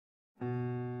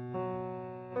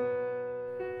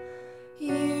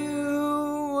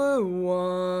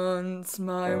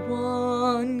my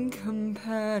one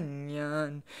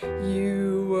companion.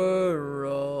 You were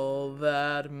all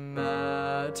that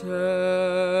mattered.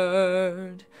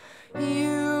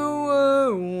 You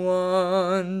were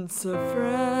once a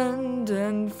friend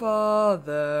and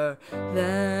father,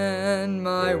 then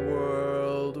my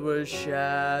world was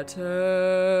shattered.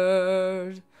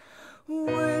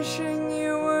 Wishing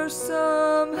you were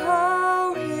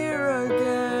somehow here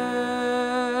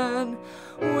again,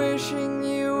 wishing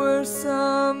you were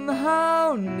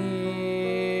somehow near.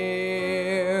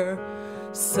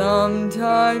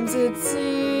 Sometimes it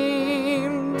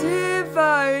seemed if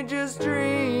I just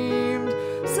dreamed,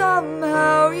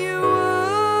 somehow you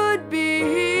would be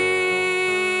here.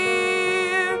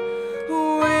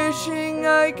 Wishing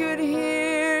I could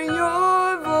hear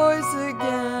your voice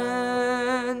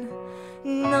again,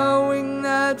 knowing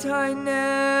that I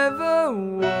never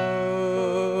would.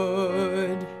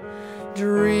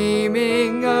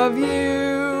 Dreaming of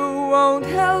you won't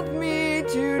help me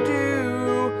to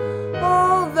do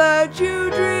all that you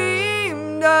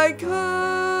dreamed I could.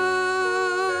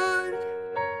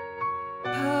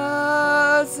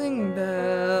 Passing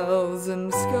bells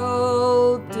and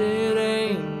sculpted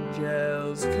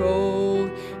angels,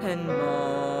 cold and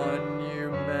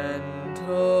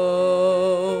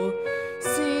monumental,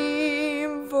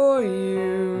 seem for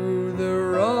you the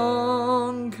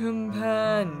wrong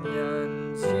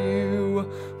companions. You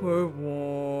were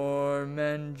warm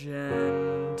and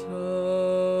gentle.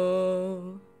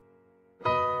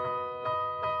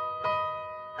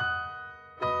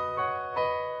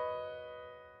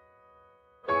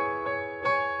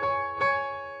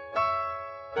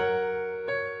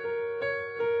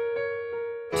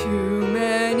 Too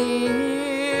many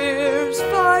years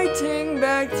fighting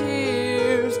back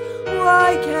tears.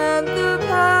 Why can't the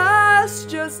past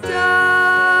just die?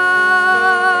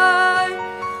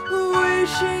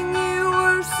 Wishing you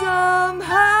were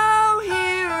somehow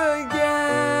here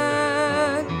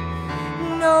again,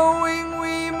 knowing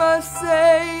we must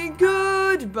say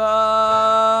goodbye.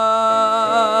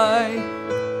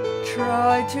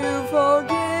 Try to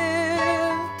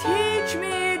forgive, teach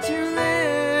me to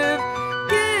live,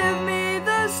 give me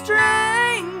the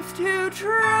strength to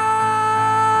try.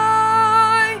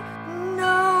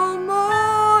 No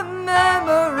more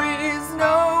memories,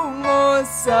 no more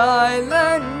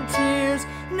silent tears,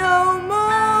 no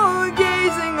more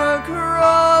gazing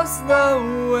across the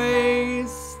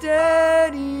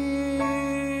wasted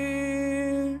years.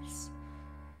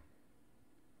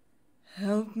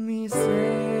 Help me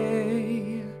say